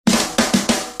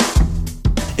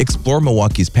Explore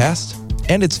Milwaukee's past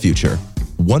and its future,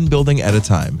 one building at a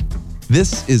time.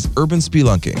 This is Urban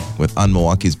Spelunking with On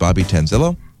Milwaukee's Bobby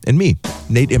Tanzillo and me,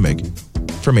 Nate Immig,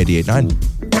 from 88.9.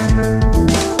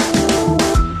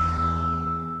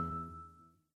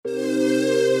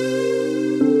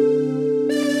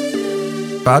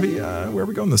 Bobby, where are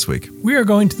we going this week? We are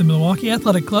going to the Milwaukee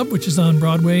Athletic Club, which is on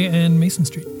Broadway and Mason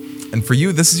Street. And for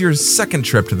you, this is your second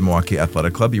trip to the Milwaukee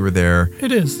Athletic Club. You were there.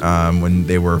 It is. When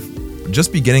they were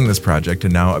just beginning this project,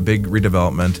 and now a big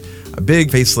redevelopment, a big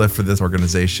facelift for this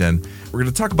organization. We're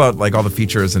going to talk about like all the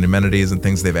features and amenities and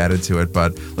things they've added to it,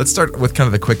 but let's start with kind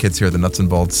of the quick hits here, the nuts and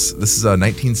bolts. This is a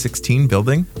 1916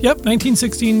 building. Yep,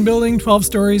 1916 building, 12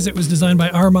 stories. It was designed by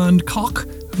Armand Koch,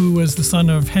 who was the son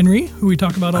of Henry, who we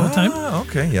talk about all the time. Ah,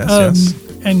 okay, yes.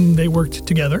 And they worked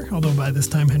together, although by this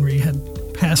time Henry had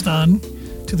passed on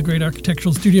to the great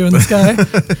architectural studio in the sky.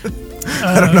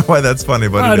 I don't know why that's funny,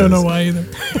 but I don't know why either.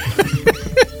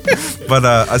 But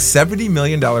a $70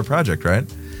 million project, right?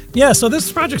 Yeah, so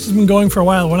this project has been going for a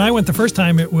while. When I went the first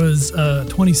time, it was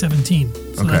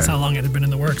 2017. So that's how long it had been in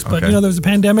the works. But, there was a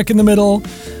pandemic in the middle.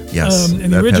 Yes.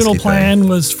 And the original plan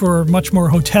was for much more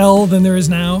hotel than there is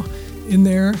now in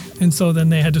there. And so then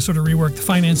they had to sort of rework the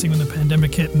financing when the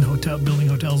pandemic hit, and building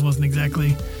hotels wasn't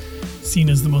exactly seen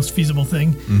as the most feasible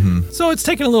thing. Mm-hmm. So it's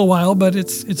taken a little while, but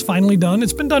it's finally done.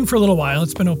 It's been done for a little while.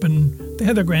 It's been open. They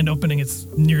had their grand opening. It's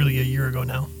nearly a year ago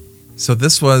now. So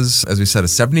this was, as we said, a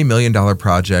 $70 million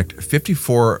project,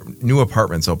 54 new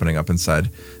apartments opening up inside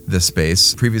this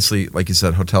space. Previously, like you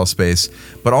said, hotel space,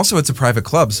 but also it's a private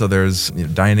club. So there's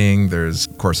dining, there's,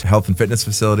 of course, health and fitness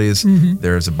facilities,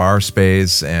 there's a bar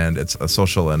space, and it's a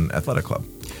social and athletic club.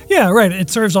 Yeah, right. It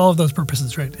serves all of those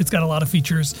purposes, right? It's got a lot of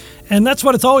features, and that's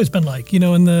what it's always been like.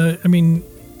 Even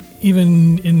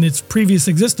in its previous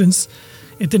existence,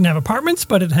 it didn't have apartments,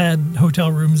 but it had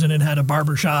hotel rooms, and it had a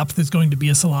barber shop. There's going to be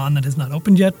a salon that has not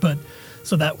opened yet,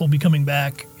 so that will be coming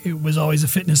back. It was always a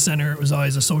fitness center. It was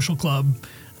always a social club.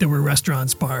 There were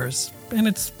restaurants, bars, and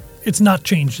it's not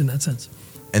changed in that sense.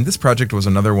 And this project was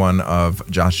another one of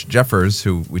Josh Jeffers,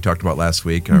 who we talked about last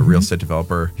week, a real estate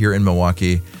developer here in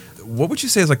Milwaukee. What would you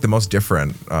say is like the most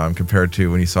different compared to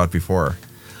when you saw it before?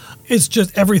 It's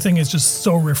just everything is just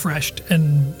so refreshed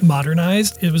and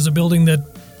modernized. It was a building that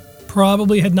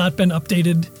probably had not been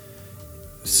updated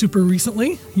super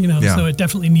recently, so it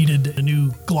definitely needed a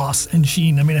new gloss and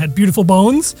sheen. I mean, it had beautiful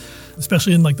bones,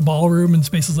 especially in like the ballroom and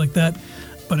spaces like that,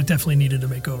 but it definitely needed a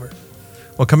makeover.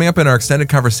 Well, coming up in our extended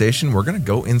conversation, we're going to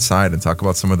go inside and talk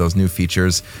about some of those new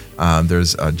features.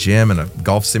 There's a gym and a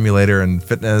golf simulator and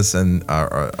fitness and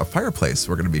a fireplace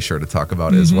we're going to be sure to talk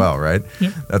about as well, right?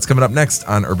 Yep. That's coming up next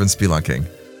on Urban Spelunking.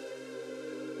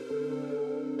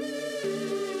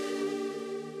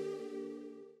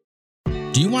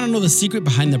 Do you want to know the secret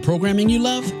behind the programming you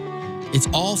love? It's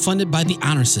all funded by the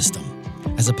Honor System.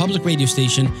 As a public radio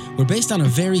station, we're based on a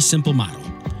very simple model.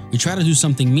 We try to do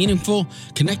something meaningful,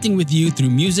 connecting with you through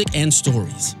music and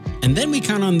stories. And then we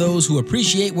count on those who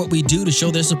appreciate what we do to show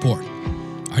their support.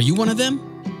 Are you one of them?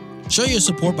 Show your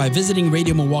support by visiting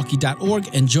radiomilwaukee.org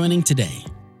and joining today.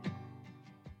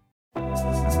 All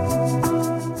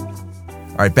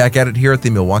right, back at it here at the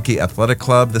Milwaukee Athletic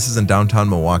Club. This is in downtown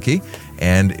Milwaukee,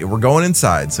 and we're going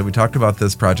inside. So we talked about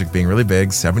this project being really big,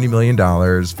 $70 million,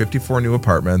 54 new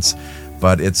apartments,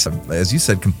 but it's, as you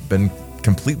said, been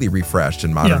completely refreshed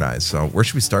and modernized. Yeah. So where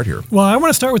should we start here? Well, I want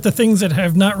to start with the things that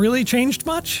have not really changed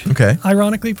much. Okay.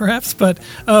 Ironically, perhaps. But,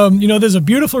 there's a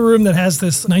beautiful room that has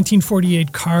this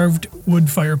 1948 carved wood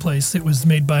fireplace. It was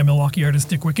made by Milwaukee artist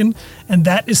Dick Wicken. And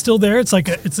that is still there. It's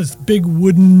it's this big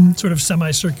wooden sort of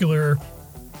semicircular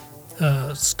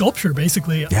sculpture,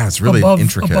 basically. Yeah, it's really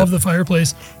intricate. Above the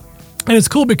fireplace. And it's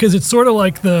cool because it's sort of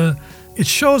like it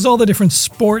shows all the different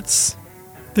sports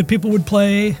that people would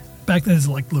play. Back then, there's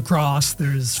like lacrosse,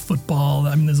 there's football,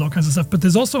 there's all kinds of stuff, but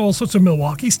there's also all sorts of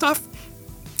Milwaukee stuff.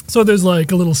 So there's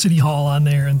like a little city hall on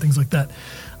there and things like that.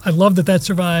 I love that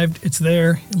survived. It's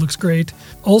there. It looks great.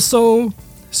 Also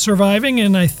surviving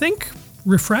and I think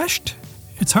refreshed.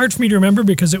 It's hard for me to remember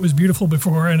because it was beautiful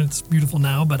before and it's beautiful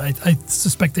now, but I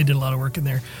suspect they did a lot of work in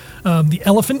there. The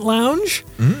Elephant Lounge,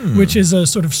 which is a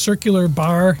sort of circular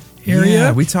bar area.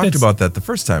 Yeah, we talked about that the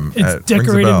first time. It's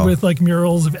decorated with like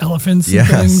murals of elephants and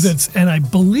things. And I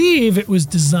believe it was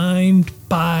designed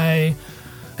by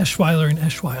Eschweiler and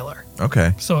Eschweiler.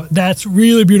 Okay. So that's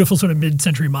really beautiful, sort of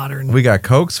mid-century modern. We got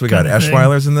Kochs, we got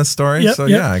Eschweilers in this story. Yep, so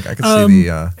yep. yeah, I can see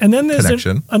the and then there's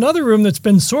connection. Another room that's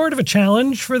been sort of a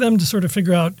challenge for them to sort of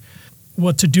figure out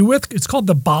what to do with. It's called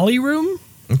the Bali Room.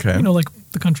 Okay. Like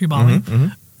the country Bali.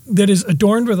 That is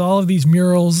adorned with all of these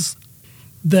murals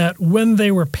that when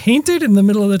they were painted in the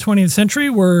middle of the 20th century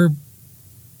were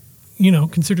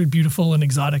considered beautiful and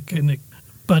exotic,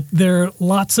 but there are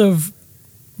lots of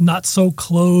not so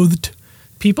clothed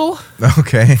people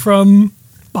Okay. from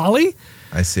Bali.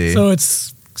 I see. So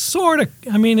it's sort of,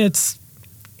 it's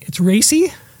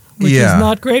racy, which Yeah. is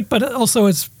not great, but also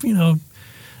it's,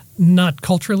 not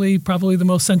culturally probably the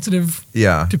most sensitive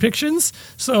Yeah. depictions.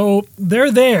 So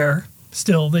they're there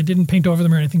still. They didn't paint over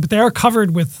them or anything, but they are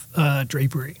covered with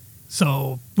drapery.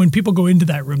 So when people go into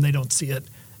that room, they don't see it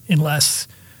unless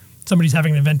somebody's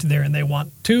having an event there and they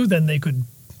want to, then they could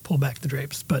pull back the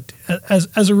drapes. But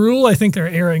as a rule, I think they're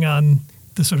erring on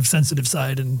the sort of sensitive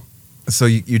side. And So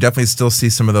you definitely still see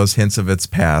some of those hints of its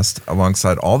past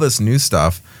alongside all this new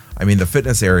stuff. I mean, the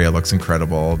fitness area looks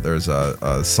incredible. There's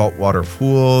a saltwater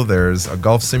pool. There's a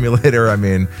golf simulator. I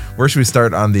mean, where should we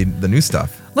start on the new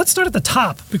stuff? let's start at the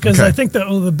top because Okay. I think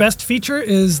the best feature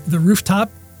is the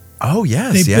rooftop. Oh,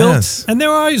 yes, They built, and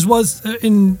there always was,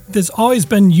 there's always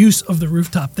been use of the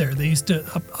rooftop there. They used to,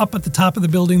 up at the top of the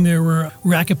building, there were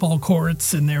racquetball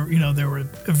courts and there were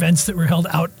events that were held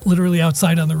out, literally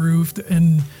outside on the roof.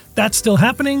 And that's still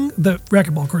happening. The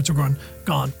racquetball courts are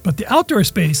gone. But the outdoor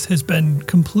space has been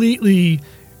completely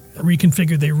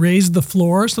reconfigured. They raised the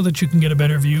floor so that you can get a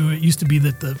better view. It used to be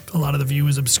that a lot of the view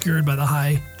was obscured by the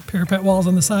high parapet walls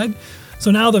on the side. So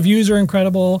now the views are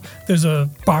incredible. There's a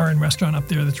bar and restaurant up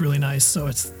there that's really nice. So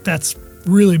that's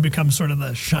really become sort of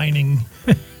the shining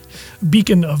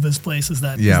beacon of this place is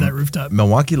that rooftop.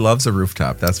 Milwaukee loves a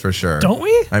rooftop, that's for sure. Don't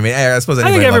we? I mean, I suppose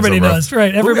I think everybody does,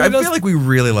 right? Everybody I does. feel like we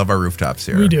really love our rooftops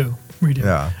here. We do.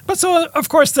 Yeah. But so, of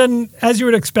course, then, as you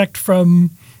would expect from,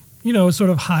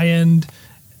 sort of high-end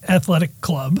athletic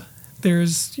club,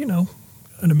 there's, an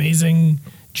amazing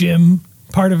gym.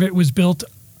 Part of it was built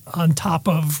on top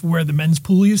of where the men's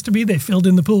pool used to be. They filled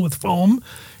in the pool with foam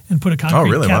and put a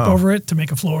concrete cap over it to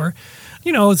make a floor.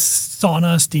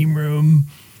 Sauna, steam room,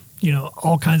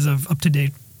 all kinds of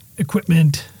up-to-date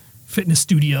equipment, fitness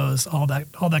studios, all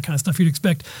that kind of stuff you'd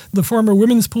expect. The former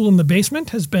women's pool in the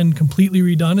basement has been completely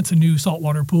redone. It's a new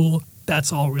saltwater pool.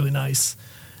 That's all really nice.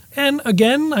 And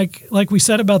again, like we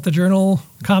said about the Journal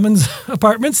Commons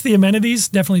apartments, the amenities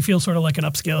definitely feel sort of like an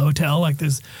upscale hotel. Like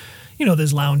there's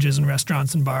lounges and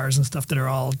restaurants and bars and stuff that are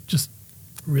all just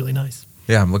really nice.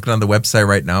 Yeah, I'm looking on the website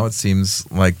right now. It seems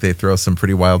like they throw some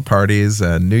pretty wild parties.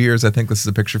 New Year's, I think this is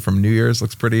a picture from New Year's.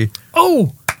 Looks pretty...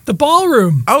 Oh, the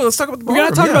ballroom. Oh, let's talk about the ballroom. We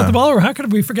got to talk about the ballroom. How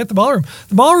could we forget the ballroom?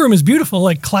 The ballroom is beautiful,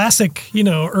 like classic,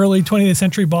 early 20th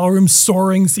century ballroom,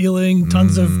 soaring ceiling,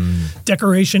 tons of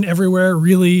decoration everywhere,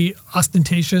 really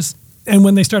ostentatious. And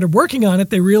when they started working on it,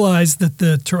 they realized that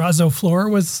the terrazzo floor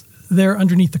was there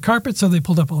underneath the carpet, so they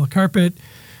pulled up all the carpet,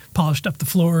 polished up the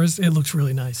floors. It looks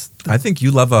really nice. I think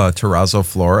you love a terrazzo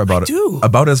floor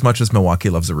about as much as Milwaukee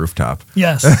loves a rooftop.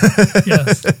 Yes,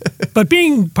 yes. But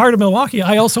being part of Milwaukee,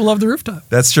 I also love the rooftop.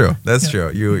 That's true. That's true.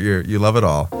 You love it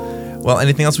all. Well,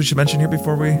 anything else we should mention here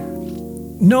before we...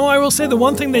 No, I will say the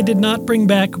one thing they did not bring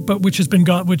back, but which has been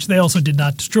gone, which they also did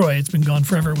not destroy, it's been gone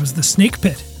forever, was the snake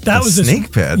pit. That was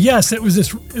snake pit? Yes, it was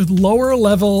this lower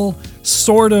level,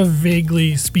 sort of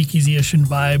vaguely speakeasy-ish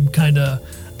vibe kind of.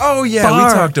 Oh yeah, bar.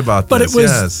 we talked about this. But it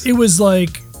was yes. it was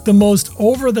like the most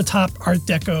over-the-top Art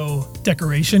Deco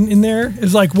decoration in there. It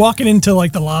was like walking into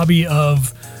like the lobby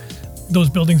of those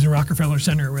buildings in Rockefeller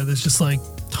Center, where there's just like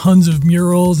tons of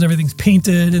murals and everything's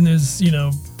painted, and there's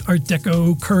Art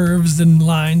Deco curves and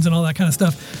lines and all that kind of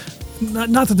stuff.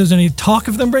 Not that there's any talk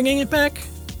of them bringing it back,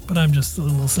 but I'm just a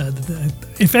little sad that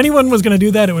if anyone was going to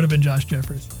do that, it would have been Josh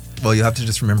Jeffers. Well, you'll have to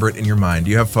just remember it in your mind.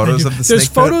 Do you have photos of the snake There's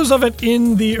pit? photos of it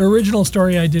in the original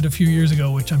story I did a few years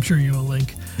ago, which I'm sure you will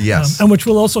link. Yes. And which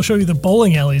will also show you the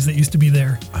bowling alleys that used to be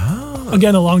there. Oh.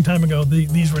 Again, a long time ago.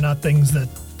 These were not things that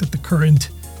the current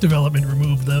development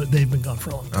removed. They've been gone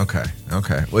for a long time.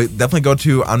 Okay. Well, definitely go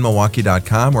to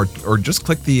onmilwaukee.com or just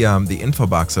click the info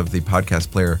box of the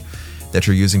podcast player that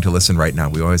you're using to listen right now.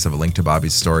 We always have a link to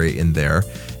Bobby's story in there.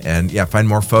 And find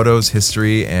more photos,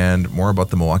 history, and more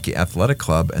about the Milwaukee Athletic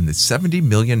Club and the $70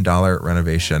 million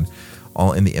renovation,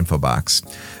 all in the info box.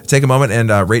 Take a moment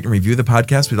and rate and review the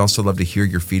podcast. We'd also love to hear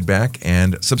your feedback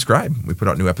and subscribe. We put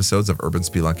out new episodes of Urban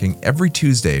Spelunking every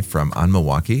Tuesday from On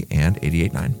Milwaukee and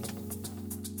 88.9.